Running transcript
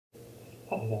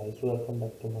Hi guys, welcome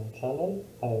back to my channel.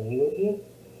 I am Igor here,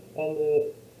 and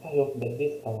I hope that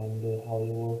this time the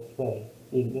house works well.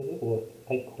 If doesn't work,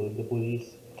 I call the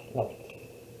police. No,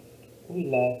 we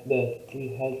laughed that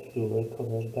we had to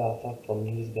recover data from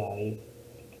this guy.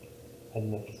 I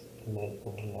don't know if it's a man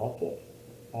or not.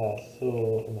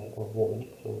 So a man or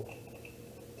woman, so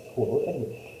forward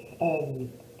anyway.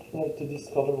 Like to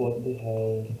discover what they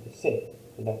have to say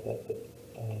about that.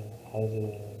 As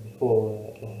before,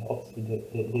 oxygen,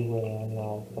 they were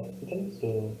now oxygen, so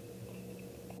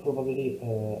probably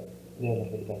they're in a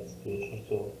very bad situation.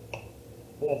 So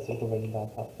let's recover the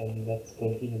data and let's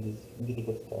continue this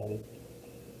beautiful story.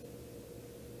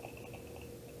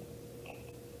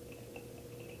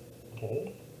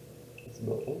 Okay, it's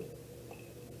broken.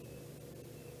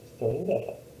 Storing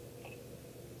data.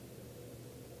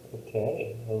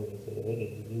 Okay, oh, it's a very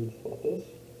huge photos.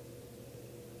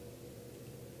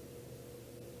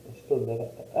 Store data.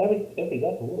 Every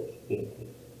data works apparently.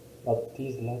 But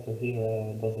this letter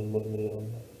here doesn't bother me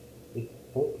on it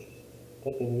works.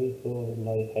 Technically, so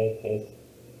my head has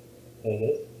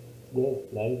errors. Well,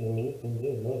 lies in me in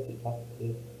the logic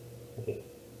actually. Okay.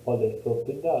 Other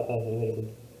corrupted data is very good.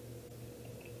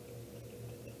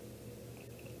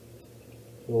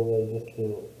 So just to,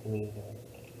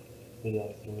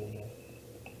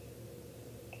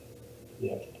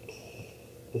 yeah,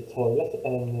 the toilet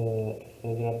and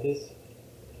grab this.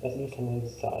 Let's do some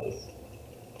exercise.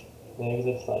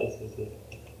 Exercises,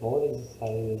 more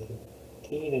exercises,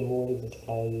 even more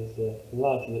exercises,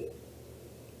 large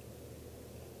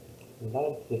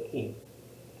the key.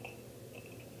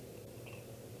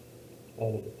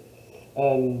 Anyway,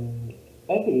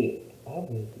 actually, I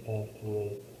will have to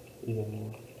wait even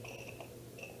more.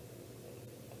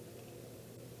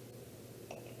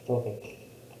 Okay,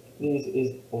 this is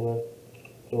over.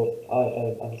 So I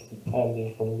am ending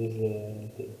from this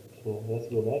thing. So let's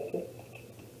go back.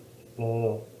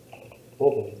 No.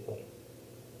 Open this door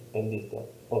and this door.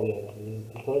 Oh yeah, this is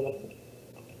the toilet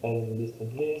and this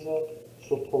is laser.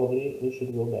 So probably we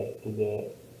should go back to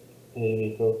the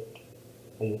elevator.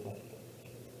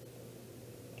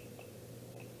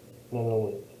 No,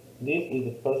 wait. This is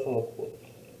the personal quote.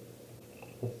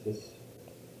 What's this?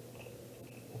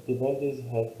 The advantage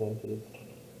has ventures.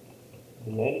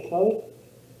 The medical.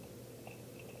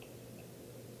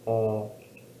 Uh,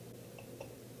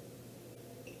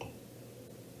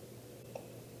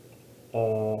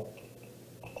 uh,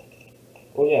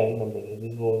 oh yeah, I remember this.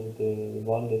 This was the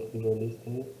one that we were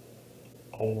listening.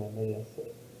 I remember, yes.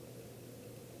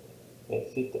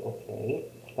 Exit,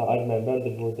 okay. Now I remember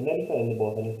there was the medical and the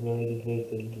botany. We already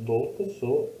visited both,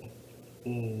 so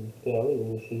in theory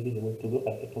we should be able to go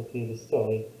back and continue the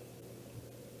story.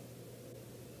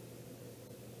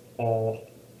 Uh,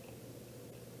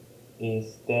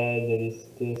 Instead, there is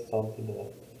still something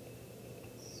left.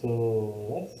 So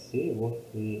let's see what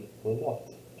we got.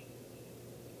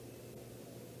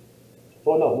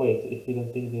 Oh no, wait, if we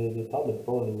don't take the tablet,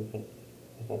 probably we can.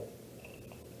 Okay.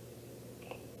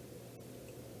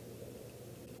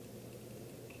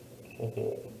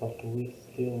 Okay, but we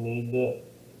still need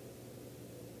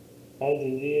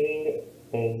engineering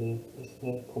and it's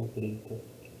not complete.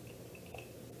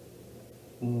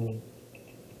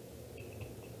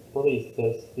 Probably is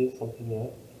there still something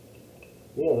else?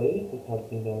 We already put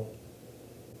something there.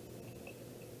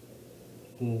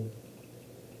 Hmm.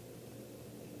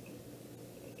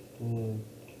 Hmm.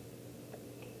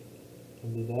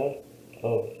 Maybe there.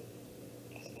 Oh,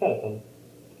 skeleton.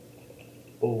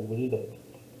 Oh, we need a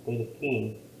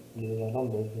pin. We need a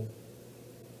number here.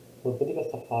 We're putting a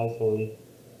supply, sorry.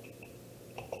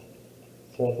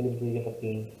 So I think we get a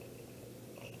pin.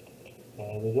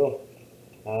 There we go.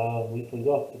 Ah, we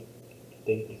forgot to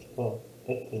take this. Oh,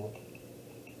 excellent.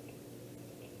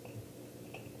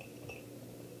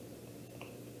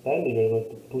 Then we're going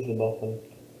to push the button.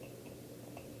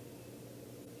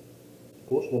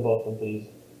 Push the button, please.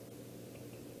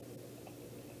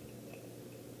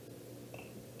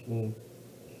 Hmm.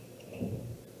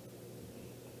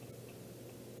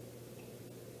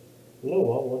 No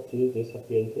one wants to use this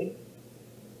apparently.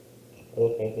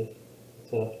 Okay,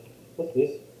 it's enough. What's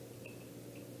this?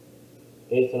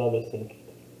 It's another thing.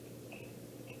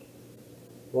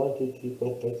 1, 2, 3,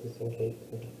 4, 5, 6, 7, 8.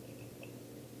 Okay.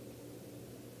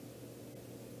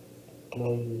 No,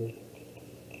 you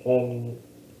didn't.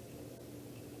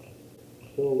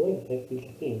 So where the heck is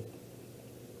the thing?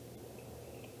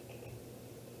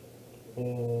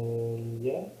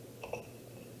 Yeah.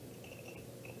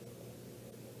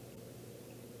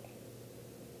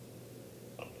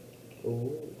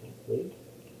 Oh, wait.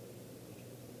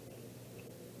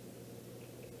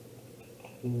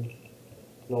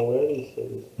 Now where do we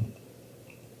save this?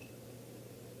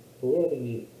 So where do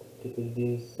we take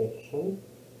this section?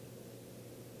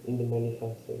 In the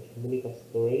medical section, medical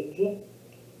storage.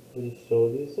 We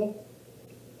show this.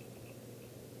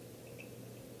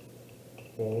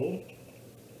 Okay.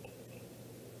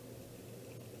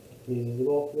 This is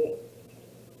locked.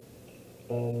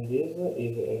 And this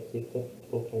is the exit.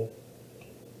 Okay.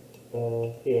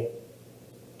 Here.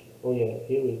 Oh yeah,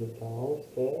 here we go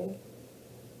downstairs.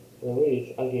 When we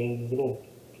reach again this room.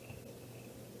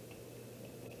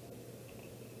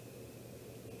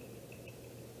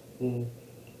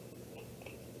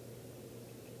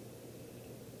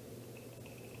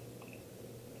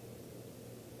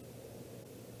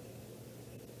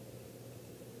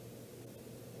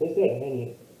 Is there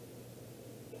any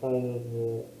kind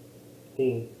of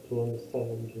thing to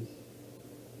understand this?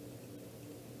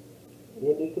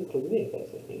 You're difficult to make, I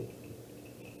think.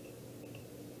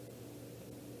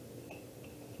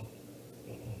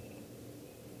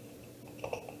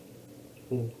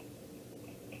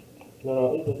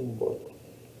 No, it doesn't work.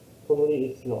 Probably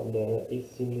it's not there,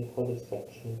 it's in the other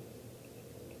section.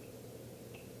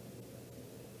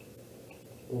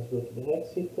 Let's go to the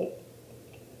exit.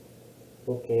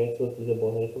 Okay, let's go to the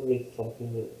bottom. Probably it's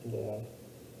something there.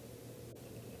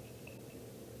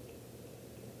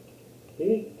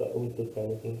 Here we took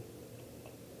everything.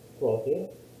 Go here.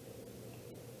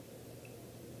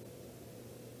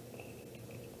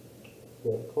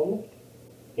 Welcome.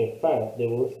 In fact, there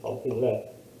was something left.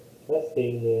 Let's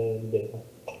take the data.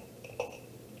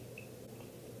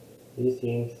 This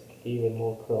seems even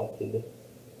more corrupted.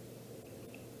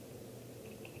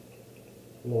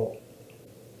 No.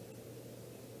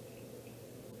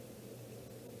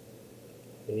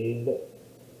 Save.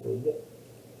 Good.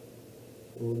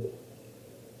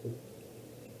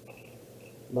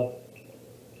 But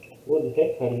what the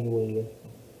heck are you doing?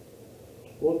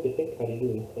 What the heck are you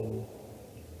doing from me?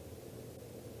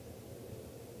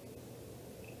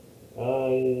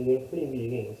 They're pretty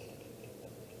big games.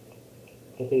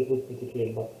 Okay, it was pretty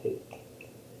clear, but hey.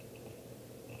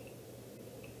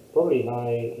 Probably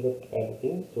I got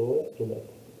everything, so let's do that.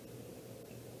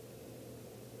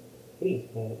 Please,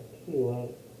 man, can you run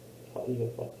even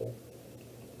faster?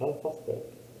 Run faster.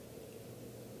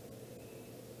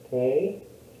 Okay,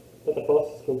 data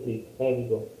process complete. There we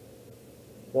go.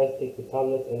 Let's take the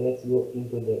tablet and let's go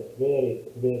into the very,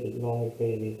 very long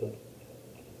elevator.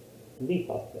 Be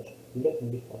faster. You got to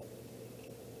be faster.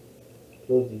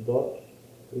 Close the door.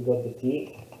 We got the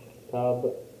key, tab,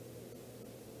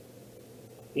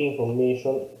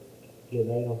 information that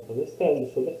I don't understand,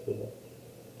 so let's do that.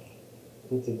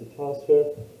 Inside the transfer.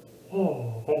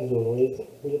 As always,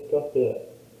 we've got the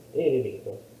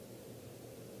elevator.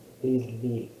 Please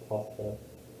be faster.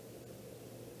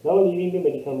 Now leaving the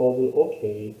medical module,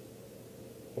 okay.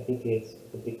 I think it's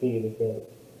pretty clear if we're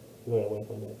going away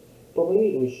from that.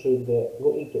 Probably we should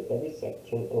go into every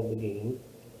section of the game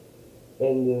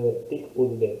and take all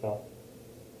the data.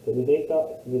 So the fact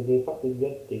that we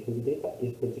have to take all the data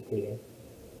is pretty clear.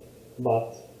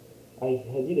 But I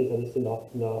didn't understand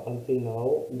until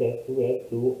now that we have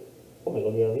to... Oh my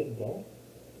god, we are already there?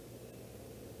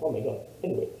 Oh my god.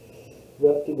 Anyway, we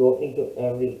have to go into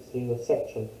every single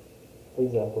section. For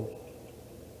example,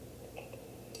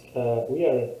 we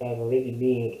have already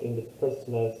been in the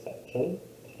personnel section,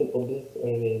 the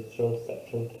organization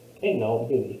section, and now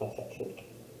the medical section.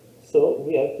 So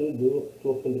we have to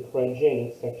open the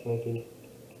cryogenic section to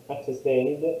access the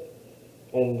need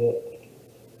and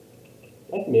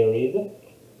get married.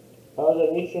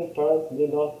 Other mission parts do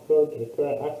not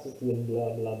require access to the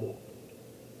blah blah blah.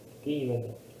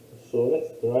 Even so, let's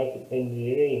try to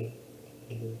engineering.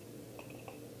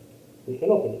 We can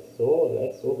open it, so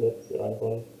let's hope that's the right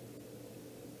one.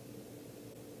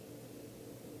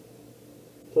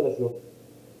 So let's go.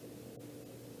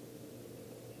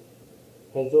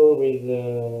 As always,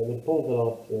 the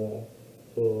Pontonov,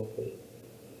 so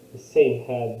the same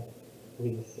head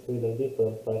with a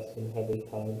different person every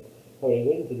time. Alright,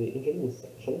 going to the engineering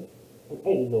section, and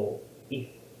I don't know if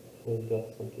we got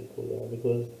something cool there,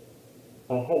 because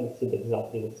I haven't seen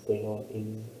exactly what's going on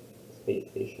in the space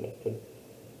station actually.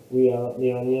 They are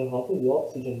near half of the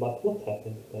oxygen, but what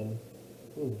happened to them?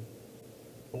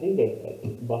 I think they're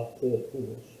dead, but who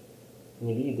knows?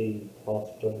 Maybe they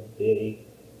transferred their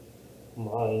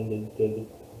mind into the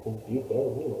computer,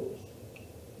 who knows?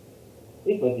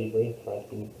 It might be very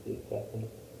interesting if it happened.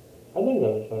 I don't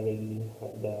know if I already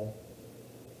had there.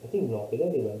 I think not, I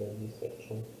don't remember this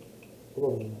section.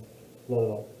 Probably not.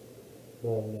 No.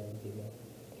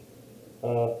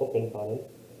 Open panel.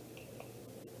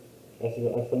 As you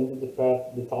know, I found the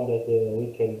tablet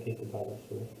we can take the panel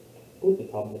soon. put the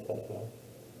tablet right now.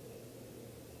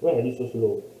 Why are you so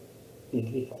slow? Please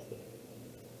be faster.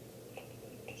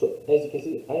 So as you can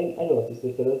see, I noticed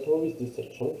that there is always this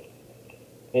section,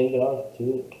 and there are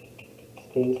two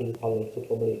screens in the tablet, so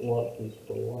probably one is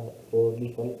for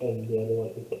this one, and the other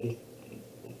one is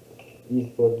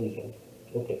for this one.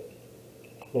 Okay,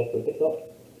 let's put it up.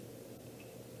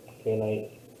 Can I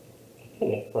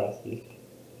press this?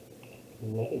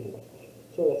 Nothing.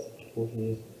 So let's push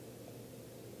this.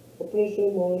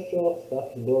 Operation motion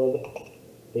start load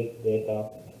big data,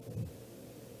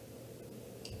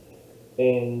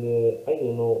 and I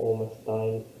don't know how much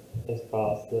time has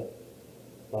passed,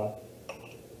 but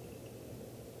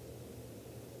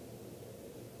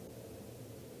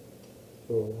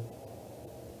so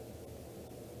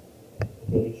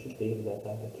it should take that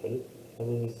time actually. I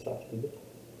was distracted.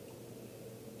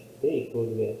 Take all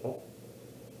the data.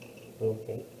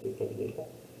 Okay, take all the data.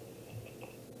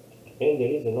 And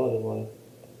there is another one.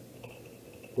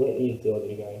 Where is the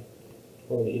other guy?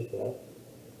 Oh, he is there.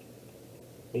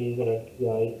 He is the red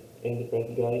guy, and the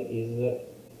red guy is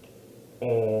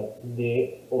the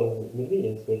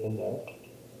villains written there.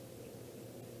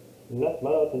 Not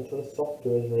manual control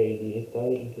software is ready. It's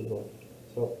directly into drone.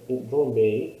 So drone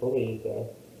bay probably is there.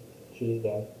 She is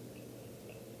there.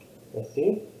 Let's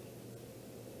see.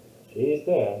 She is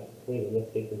there. Wait,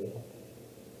 let's take a look.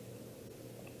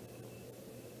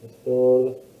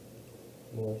 Stored.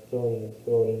 More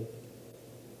storing.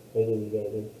 Where do we go?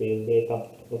 The failed data.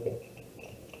 Okay.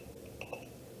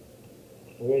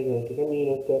 Okay, it's gonna take a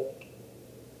minute.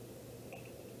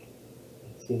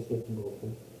 It seems to be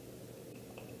broken.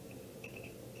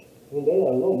 And there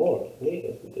are no more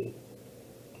data today.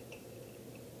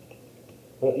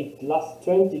 It lasts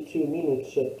 22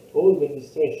 minutes. All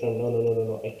registration.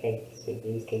 No. I can't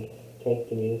simply listen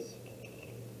 20 minutes.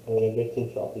 I'm gonna get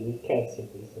interrupted. We can't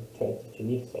simply listen 22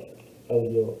 minutes of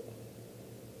audio,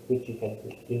 which you can't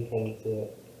hear.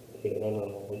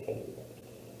 No, we can't do that.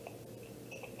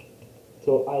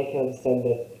 So I can understand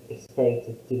that experiment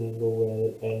didn't go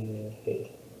well, and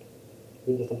hey,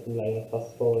 we do something like a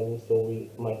fast forwarding so we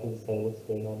might understand what's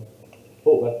going on.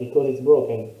 Oh, but because it's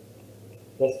broken,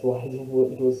 that's why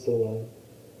it was so long.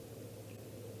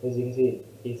 As you can see,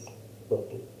 it's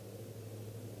broken.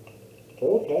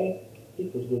 Okay,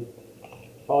 it was good.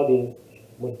 Odin,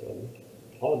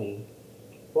 Odin,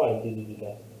 why did you do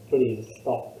that? Please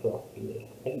stop crafting it.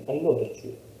 I know that's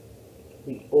you.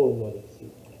 We all know that's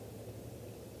you.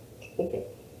 Okay,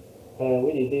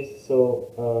 we did this, so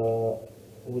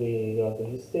we got to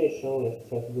this station. Let's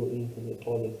try to go into the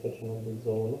other section of the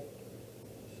zone,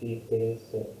 see if there is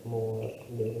more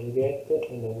data we get,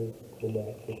 and then we go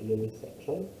back to the other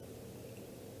section.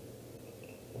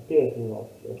 Apparently not,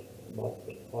 but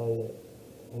I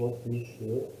want to be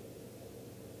sure.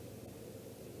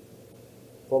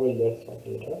 Probably there's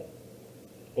something there.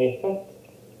 In fact,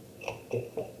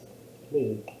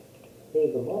 maybe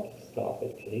there's a lot of stuff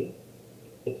actually.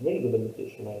 It's very good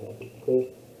imitation, I know, because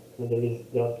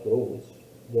there are clothes.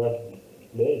 There are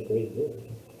very great clothes.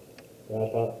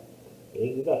 Data,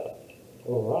 big data.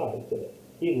 Alright,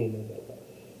 give me my data.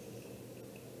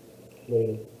 Very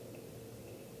good.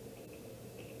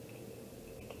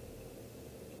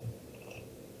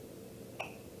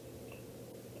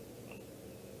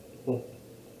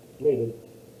 Very good.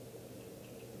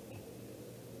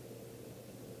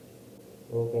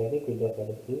 Okay, I think we got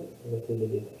everything. Let's do the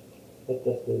data. Let's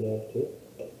just go there too.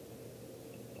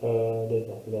 There's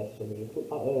nothing else to be put. I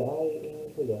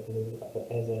forgot to do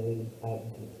as I really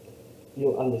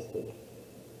you understood.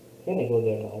 Can I go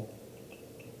there now?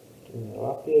 No,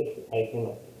 up here I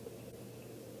cannot.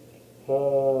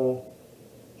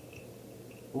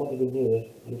 What good news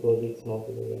because it's not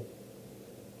over there.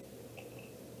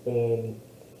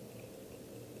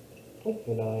 How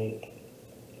can I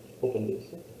open this?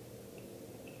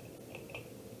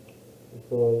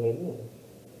 Because I don't know.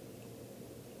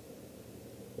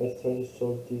 Let's try to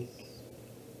solve this.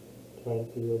 Trying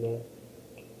to go there.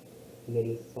 There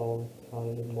is some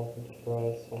kind of button to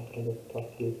press, some kind of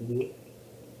task to do.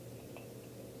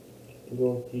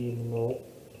 Don't even know.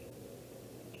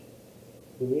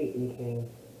 Maybe we can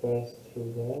pass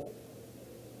through there.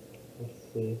 Let's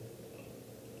see.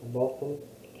 Bottom.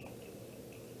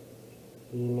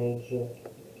 Image.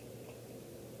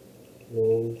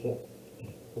 Rows.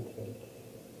 Okay.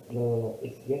 No,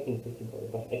 it's getting pretty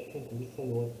bad, but I can't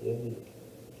listen what they're doing.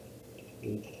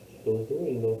 It goes the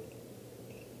window.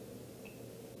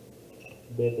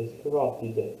 Data is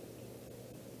corrupted.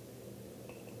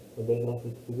 But there's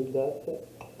nothing to do with that.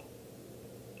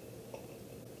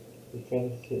 We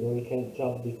can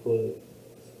jump because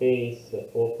space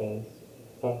opens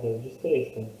start the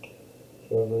registration.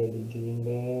 we're already doing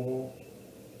there.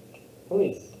 Probably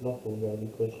it's not over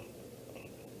because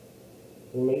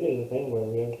maybe there's a time where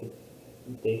we have to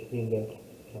take in the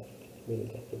no, we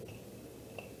don't have to.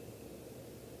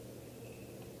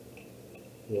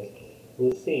 Yes.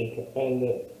 We'll sink and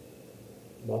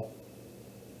but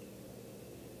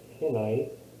can I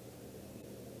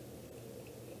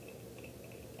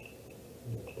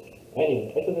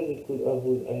anyway, I thought that it could I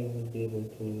would be able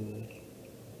to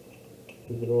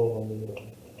draw on the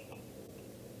ground.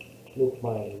 Look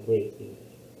my great thing.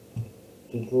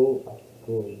 To draw at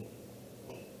drawing.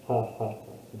 Ha ha ha.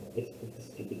 It's pretty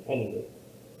stupid anyway.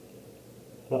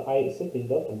 Now I simply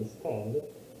don't understand.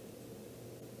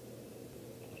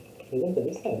 I don't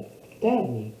understand.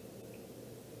 Damn me!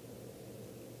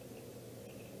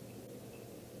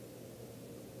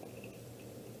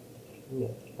 No,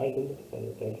 I don't understand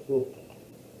it. I do.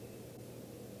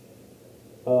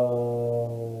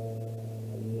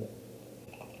 No.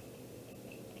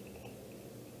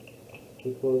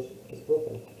 Because it's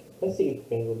broken. Let's see if we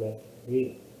can go back.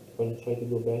 When you try to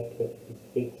go back, it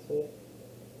fixes.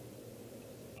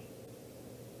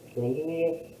 To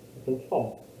engineer, you can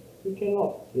confirm. You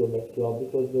cannot go back to up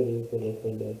because there is a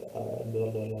letter that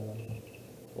blah blah blah.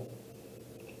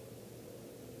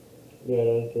 There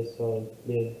is this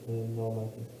big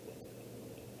normal.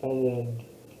 And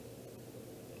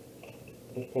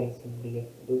I can simply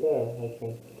just do there. I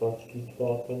can touch this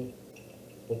button.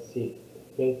 Let's see.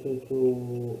 We have to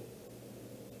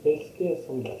there's still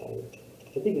some data. I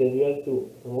think that we have to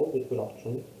remove the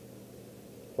corruption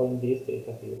from this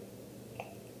data here.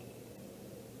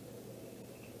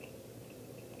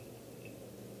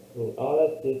 So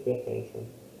let's please pay attention.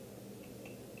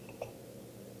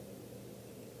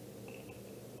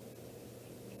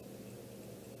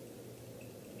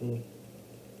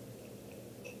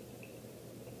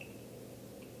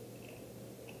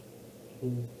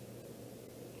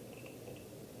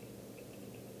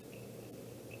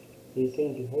 We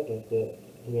seem to have that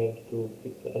we have to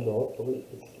fix a door, probably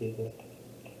it's here.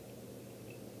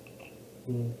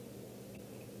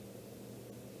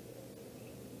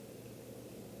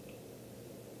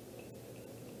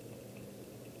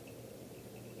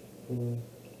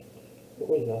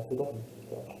 What is that? I forgot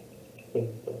stuff.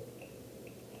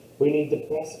 We need the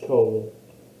passcode.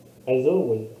 As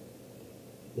always,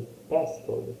 the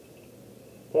passcode.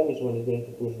 Tell me when he's going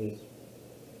to push this.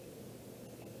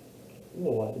 You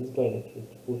know what? He's going to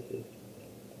push this.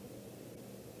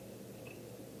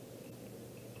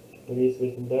 Maybe it's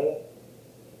written there.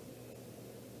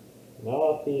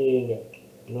 Nothing.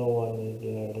 No one is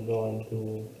going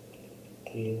to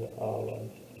give our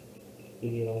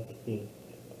figure out the thing.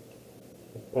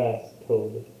 The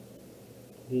passcode.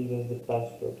 Give us the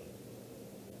password.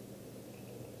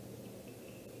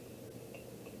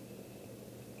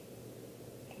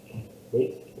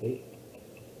 Wait.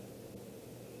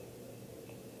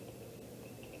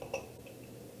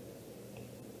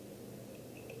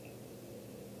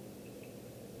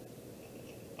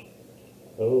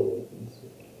 Oh, it's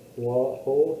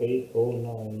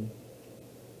 0809.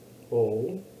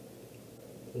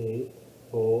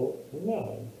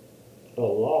 0809. A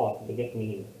lot to get me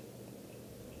here.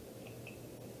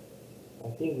 I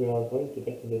think we are going to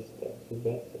get to this to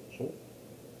that section.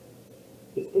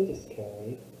 It's pretty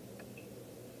scary.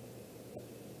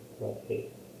 But hey,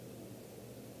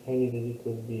 I knew that it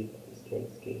would be a scary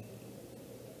game.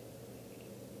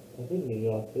 I think we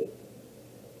got it.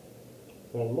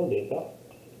 We have more data.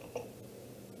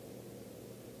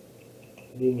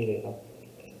 Give me data.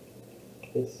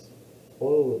 It's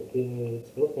broken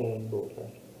and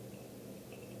broken.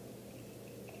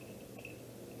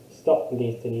 Stop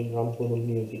listening harmful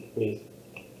music, please.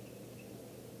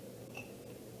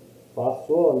 Fast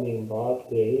warning, but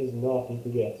there is nothing to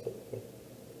get. Okay.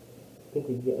 I think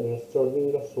we are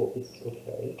restoring the so it's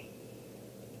okay.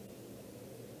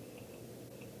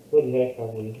 What the heck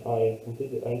have we? I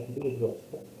completed lost.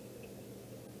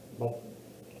 But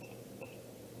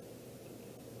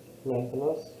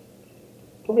maintenance.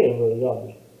 Probably very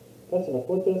good. Personal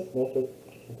quarters, network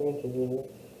attention.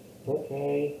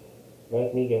 Okay.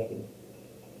 Let me get in.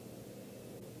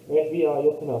 FBI,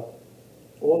 open up.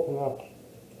 Open up.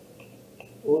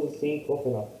 All the seat,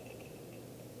 open up.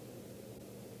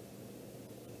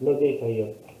 No data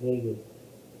here. Very good.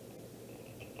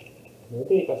 No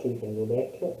data, so we can go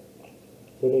back.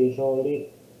 Storage only.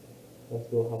 Let's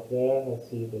go up there. Let's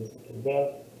see if there's something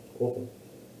there. Open.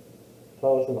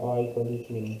 1000 eye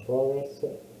conditioning in progress.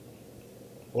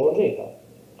 More data.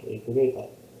 Take the data.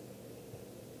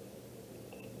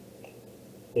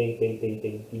 Take.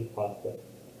 Be faster.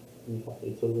 Be faster.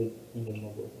 It's always even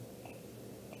more broken.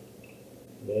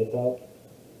 Data.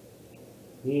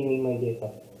 Give me my data.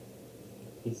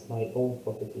 It's my own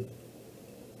property.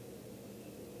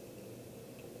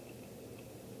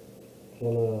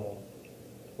 No, no, no.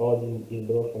 Odin is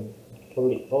broken.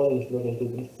 Probably Odin is broken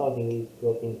too. Something is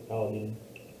broken Odin.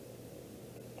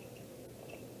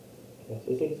 Yes, as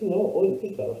you can see now, all the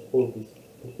pictures are always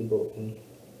pretty broken.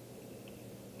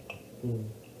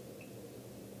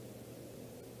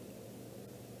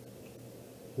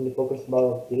 In the focus bar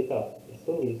of data, it's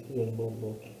always even more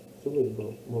broken. It's always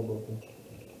more broken.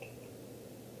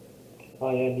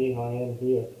 I am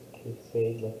here. It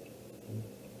says that.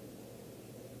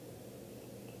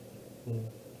 Mm.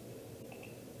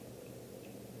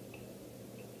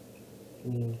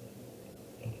 Mm.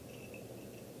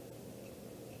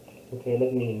 Okay,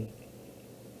 let me in.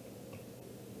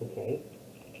 Okay.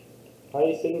 I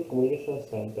say communication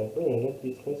center. Oh, I want to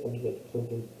display something big.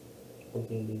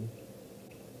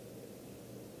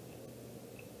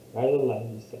 I don't like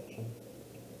this section.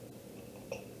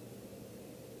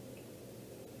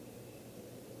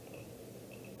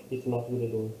 It's not good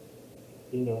at all.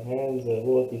 In your hands,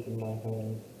 what is in my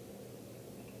hand?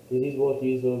 This is what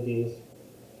is all this.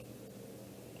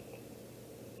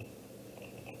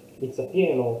 It's a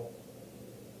piano.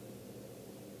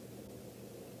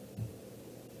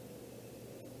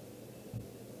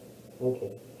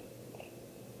 Okay.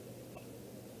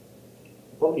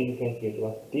 Probably you can hear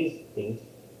what these things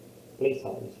play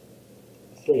sounds.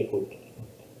 It's very good.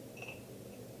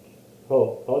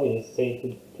 Oh, Odin is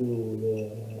saying to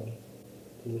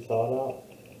Sarah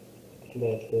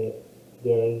that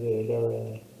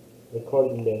they're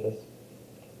recording data.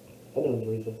 I don't know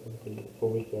the reason for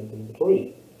which they're doing it.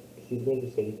 Probably she's going to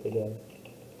say it again.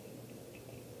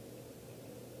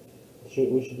 We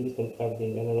should listen to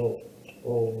everything. I don't know.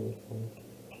 Oh,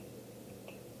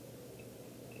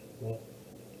 yeah.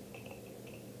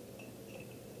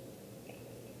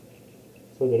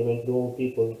 So there went no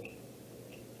people.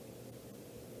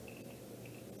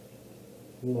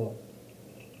 No.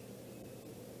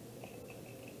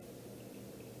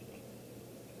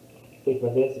 Wait,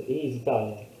 but he's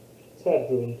Italian.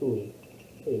 Sergio Venturi.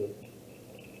 Very good.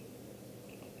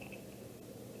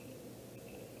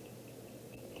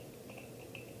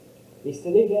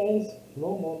 Yesterday, guys,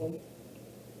 no moment.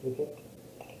 Okay.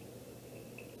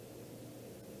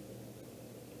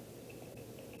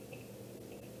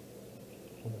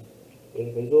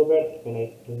 Verify is over. When I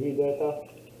review data,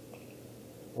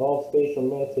 all station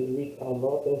message with a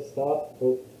lot of stuff.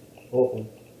 So open.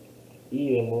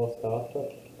 Even more stuff.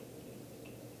 Okay.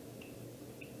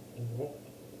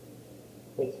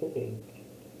 Let's continue.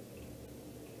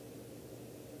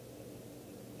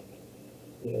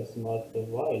 Yes, not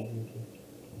wide.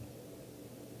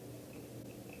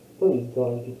 Who is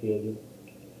going to kill you?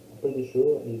 I'm pretty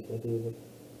sure he's going to do it.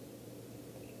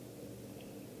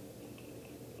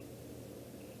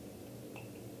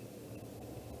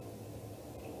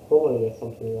 Probably there's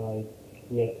something like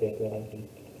near there, I think.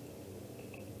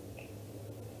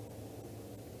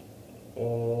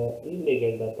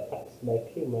 Illegal data accessed by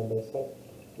crew members.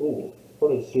 Oh,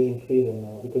 probably she's in prison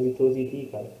now because it was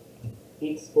illegal.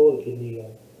 It's all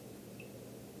illegal.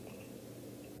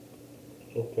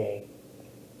 Okay.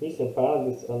 Mission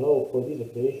parameters allow for this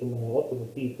operation by multiple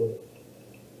people.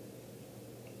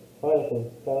 File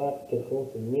contact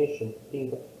confirmation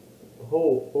ping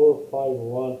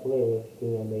 0451 forever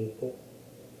remember it.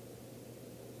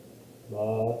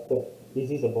 But this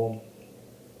is a bomb.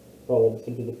 Oh, I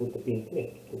simply to put the pin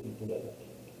here to be together.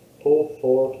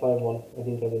 0451, I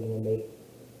think I will remember it.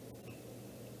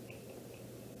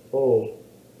 Oh,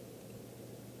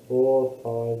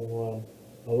 451.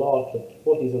 A lot.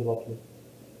 What is a lot?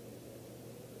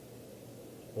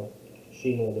 Oh,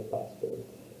 she knows the password.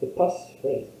 The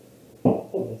passphrase.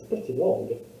 Oh, it's pretty long.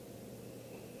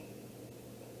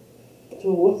 So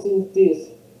what's in this?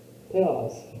 Tell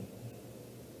us.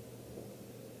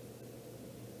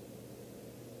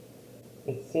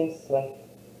 It seems like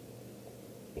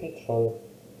petrol.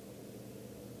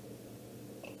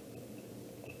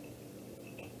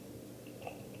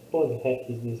 What the heck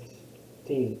is this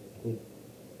thing with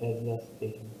a gas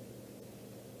station?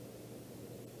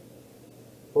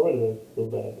 Probably go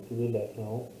back to the left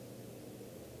now.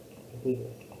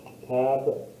 Tab.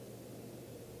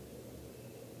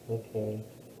 Okay.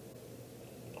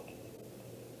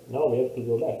 Now we have to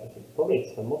go back. Probably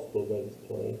it's a Moscow by this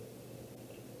story.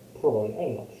 Probably,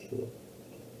 I'm not sure.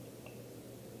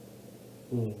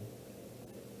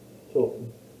 So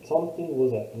something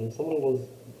was happening. Someone was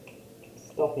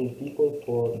stopping people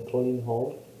for going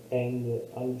home and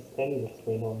understanding what's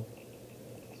going on.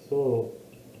 So,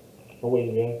 oh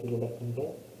wait, we have to go back in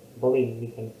there. Probably we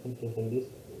can something from this.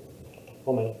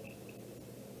 Oh man.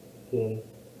 really.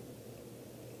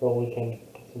 So we can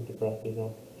simply practice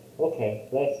now. Okay,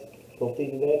 let's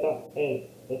complete the data, and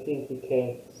I think we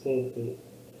can simply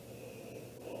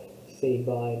say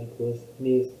bye because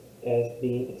this has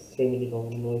been extremely long.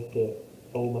 Not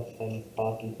how much time has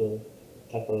passed because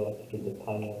I forgot to put the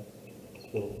timer.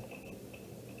 So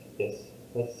yes,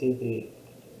 let's simply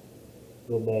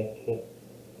go back.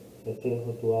 Let's see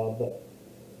how to have.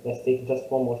 Let's take just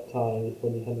one more time before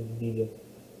the end of the video.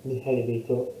 The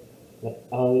elevator, like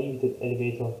unlimited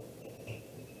elevator.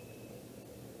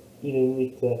 Even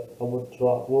with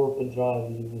our warp drive,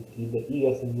 we would give the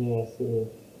years and years to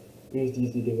use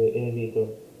this elevator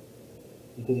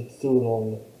because it's too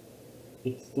long,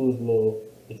 it's too slow,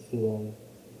 it's too long.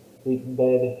 With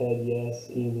bad head, yes,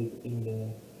 in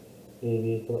the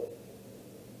elevator,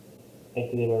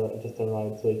 actually they were just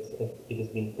arrived, so it has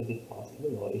been pretty fast. I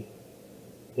don't know if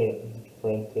there are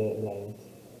different lines,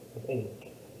 but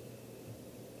anyway.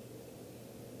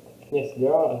 Yes,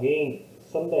 there are again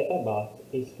some data, but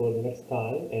it's for the next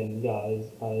time. And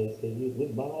guys, I say you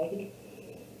goodbye.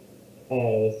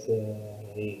 As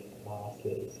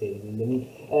lastly said in the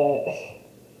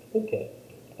okay,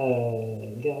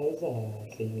 guys,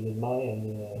 say you goodbye,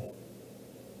 and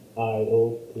I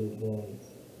hope you don't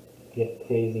get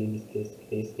crazy in this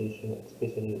PlayStation,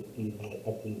 especially if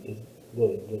everything is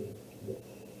going.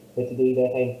 But today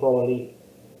that I'm probably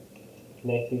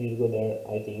next week will go there,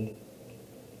 I think,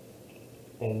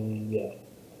 and yeah,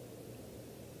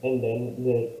 and then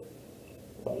the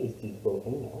why is this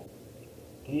broken now?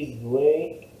 This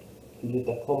way to the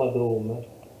Takoma Dome.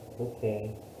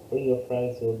 Okay, bring your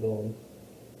friends or don't.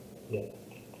 Yeah,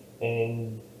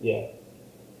 and yeah,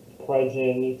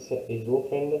 cryogenics is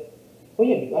open. Oh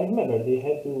yeah, I remember they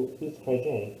had to use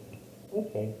cryogenic.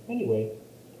 Okay, anyway,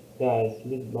 guys,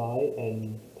 goodbye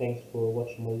and thanks for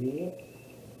watching my video.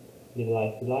 Give a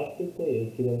like if you liked it.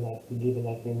 If you don't like, give a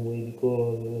like anyway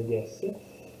because yes,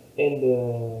 and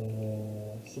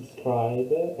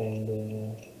subscribe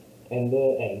and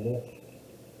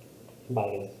bye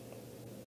guys.